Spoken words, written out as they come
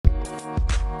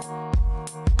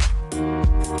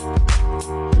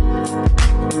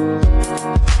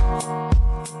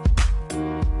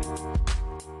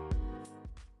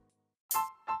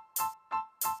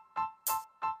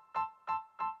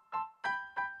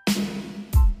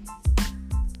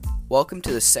Welcome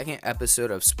to the second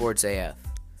episode of Sports AF.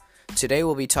 Today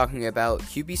we'll be talking about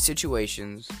QB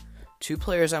situations, two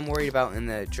players I'm worried about in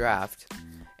the draft,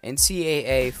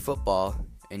 NCAA football,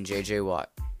 and J.J. Watt.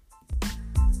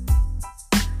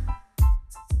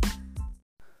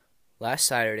 Last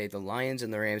Saturday, the Lions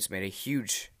and the Rams made a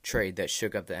huge trade that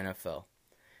shook up the NFL.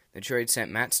 The trade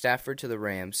sent Matt Stafford to the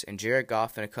Rams and Jared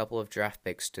Goff and a couple of draft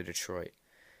picks to Detroit.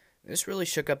 This really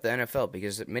shook up the NFL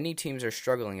because many teams are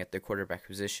struggling at the quarterback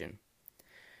position.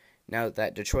 Now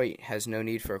that Detroit has no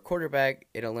need for a quarterback,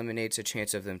 it eliminates a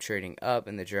chance of them trading up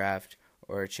in the draft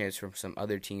or a chance from some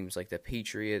other teams like the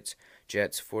Patriots,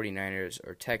 Jets, 49ers,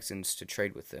 or Texans to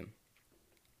trade with them.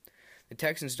 The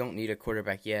Texans don't need a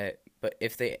quarterback yet, but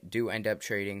if they do end up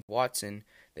trading Watson,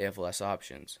 they have less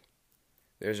options.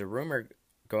 There's a rumor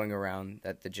going around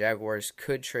that the Jaguars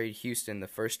could trade Houston the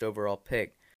first overall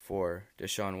pick for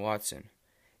Deshaun Watson.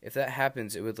 If that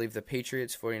happens, it would leave the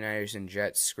Patriots, 49ers, and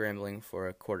Jets scrambling for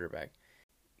a quarterback.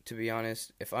 To be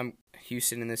honest, if I'm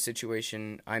Houston in this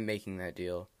situation, I'm making that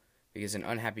deal because an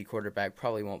unhappy quarterback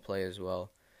probably won't play as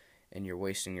well, and you're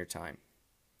wasting your time.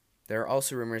 There are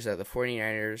also rumors that the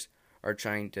 49ers are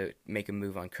trying to make a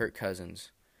move on Kirk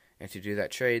Cousins, and to do that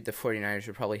trade, the 49ers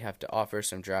would probably have to offer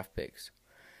some draft picks.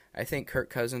 I think Kirk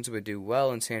Cousins would do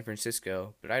well in San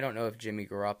Francisco, but I don't know if Jimmy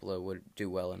Garoppolo would do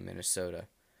well in Minnesota.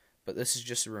 But this is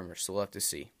just a rumor, so we'll have to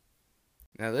see.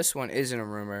 Now, this one isn't a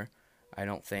rumor, I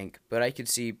don't think, but I could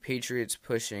see Patriots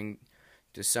pushing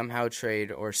to somehow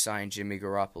trade or sign Jimmy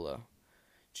Garoppolo.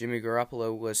 Jimmy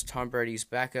Garoppolo was Tom Brady's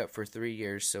backup for 3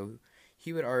 years, so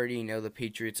he would already know the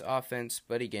Patriots' offense,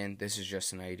 but again, this is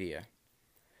just an idea.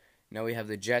 Now we have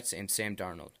the Jets and Sam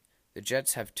Darnold. The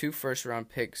Jets have 2 first-round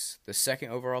picks, the 2nd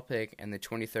overall pick and the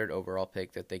 23rd overall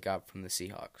pick that they got from the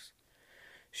Seahawks.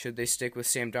 Should they stick with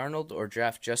Sam Darnold or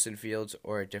draft Justin Fields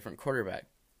or a different quarterback?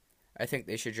 I think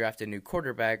they should draft a new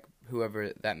quarterback,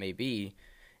 whoever that may be,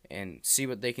 and see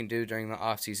what they can do during the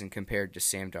offseason compared to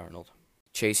Sam Darnold,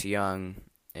 Chase Young,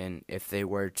 and if they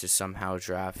were to somehow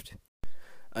draft.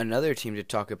 Another team to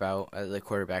talk about at the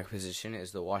quarterback position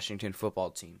is the Washington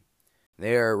football team.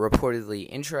 They are reportedly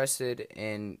interested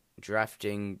in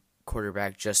drafting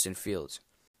quarterback Justin Fields.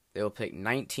 They will pick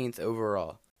 19th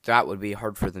overall. That would be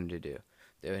hard for them to do.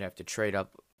 They would have to trade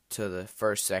up to the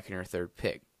 1st, 2nd, or 3rd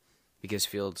pick because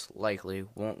Fields likely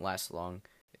won't last long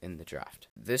in the draft.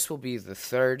 This will be the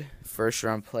 3rd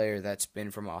first-round player that's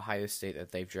been from Ohio State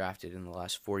that they've drafted in the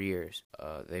last 4 years.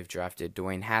 They've drafted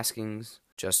Dwayne Haskins,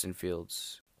 Justin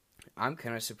Fields. I'm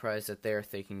kind of surprised that they're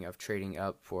thinking of trading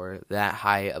up for that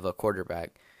high of a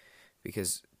quarterback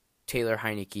because Taylor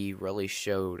Heinicke really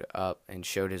showed up and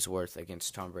showed his worth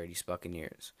against Tom Brady's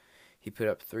Buccaneers. He put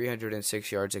up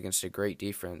 306 yards against a great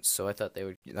defense, so I thought they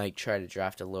would try to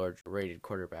draft a lower-rated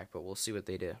quarterback, but we'll see what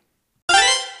they do.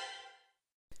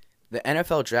 The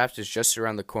NFL draft is just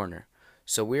around the corner,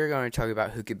 so we are going to talk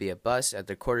about who could be a bust at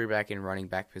the quarterback and running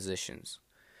back positions.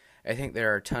 I think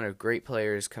there are a ton of great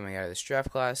players coming out of this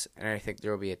draft class, and I think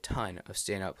there will be a ton of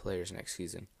standout players next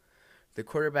season. The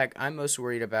quarterback I'm most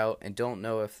worried about, and don't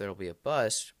know if there will be a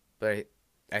bust, but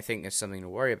I think it's something to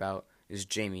worry about, is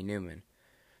Jamie Newman,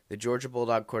 the Georgia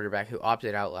Bulldog quarterback who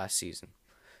opted out last season.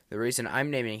 The reason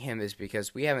I'm naming him is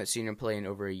because we haven't seen him play in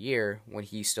over a year when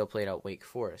he still played at Wake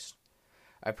Forest.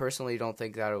 I personally don't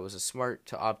think that it was a smart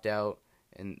to opt out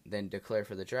and then declare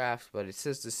for the draft, but it's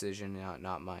his decision,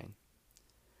 not mine.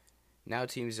 Now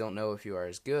teams don't know if you are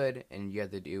as good, and you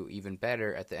have to do even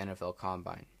better at the NFL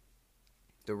Combine.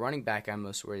 The running back I'm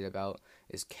most worried about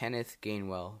is Kenneth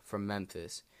Gainwell from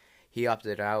Memphis. He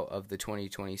opted out of the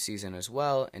 2020 season as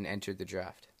well and entered the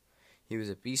draft. He was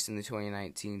a beast in the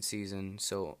 2019 season,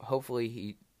 so hopefully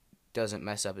he doesn't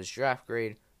mess up his draft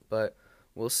grade, but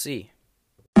we'll see.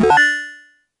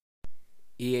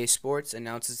 EA Sports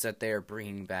announces that they are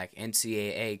bringing back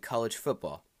NCAA college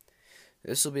football.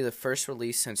 This will be the first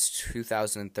release since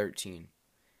 2013.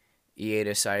 EA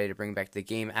decided to bring back the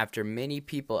game after many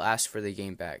people asked for the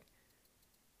game back.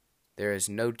 There is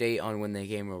no date on when the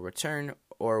game will return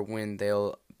or when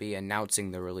they'll be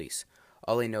announcing the release.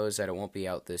 All I know is that it won't be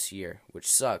out this year, which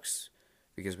sucks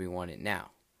because we want it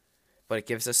now. But it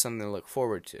gives us something to look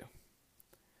forward to.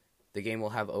 The game will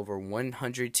have over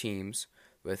 100 teams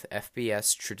with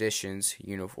FBS traditions,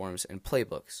 uniforms, and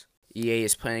playbooks. EA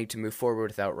is planning to move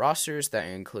forward without rosters that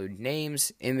include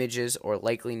names, images, or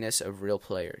likeliness of real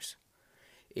players.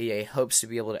 EA hopes to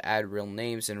be able to add real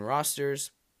names and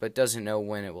rosters, but doesn't know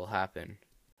when it will happen.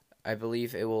 I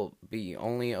believe it will be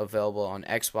only available on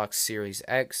Xbox Series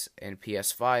X and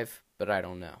PS5, but I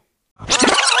don't know.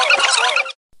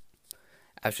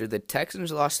 After the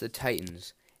Texans lost the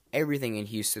Titans, everything in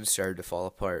Houston started to fall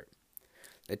apart.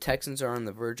 The Texans are on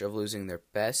the verge of losing their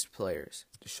best players,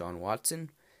 Deshaun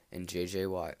Watson and J.J.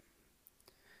 Watt.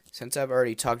 Since I've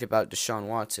already talked about Deshaun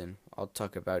Watson, I'll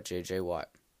talk about J.J. Watt.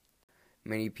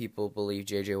 Many people believe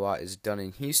J.J. Watt is done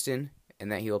in Houston and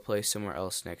that he will play somewhere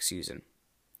else next season.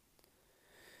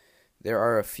 There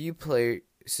are a few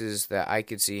places that I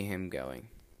could see him going: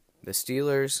 the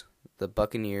Steelers, the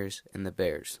Buccaneers, and the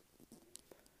Bears.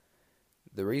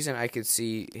 The reason I could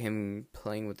see him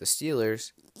playing with the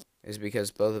Steelers is because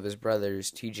both of his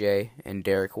brothers, TJ and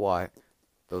Derek Watt,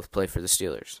 both play for the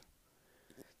Steelers.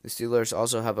 The Steelers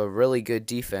also have a really good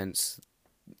defense,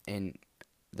 and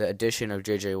the addition of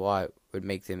J.J. Watt would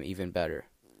make them even better.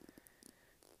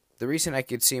 The reason I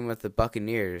could see him with the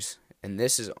Buccaneers, and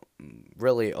this is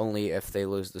really only if they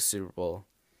lose the Super Bowl,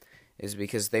 is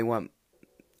because they want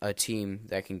a team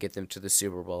that can get them to the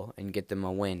Super Bowl and get them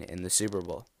a win in the Super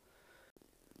Bowl.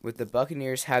 With the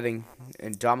Buccaneers having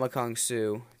Ndamukong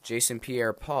Suh, Jason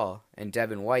Pierre-Paul, and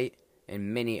Devin White,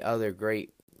 and many other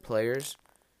great players,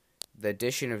 the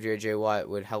addition of J.J. Watt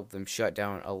would help them shut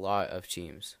down a lot of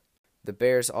teams. The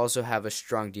Bears also have a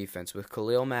strong defense with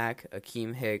Khalil Mack,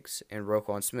 Akeem Hicks, and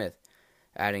Roquan Smith.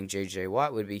 Adding J.J.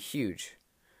 Watt would be huge.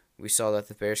 We saw that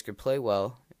the Bears could play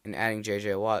well, and adding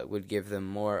J.J. Watt would give them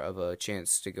more of a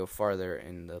chance to go farther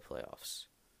in the playoffs.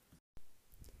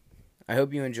 I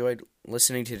hope you enjoyed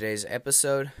listening to today's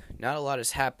episode. Not a lot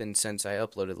has happened since I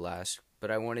uploaded last,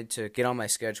 but I wanted to get on my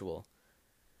schedule.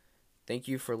 Thank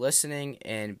you for listening,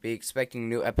 and be expecting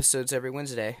new episodes every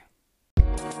Wednesday.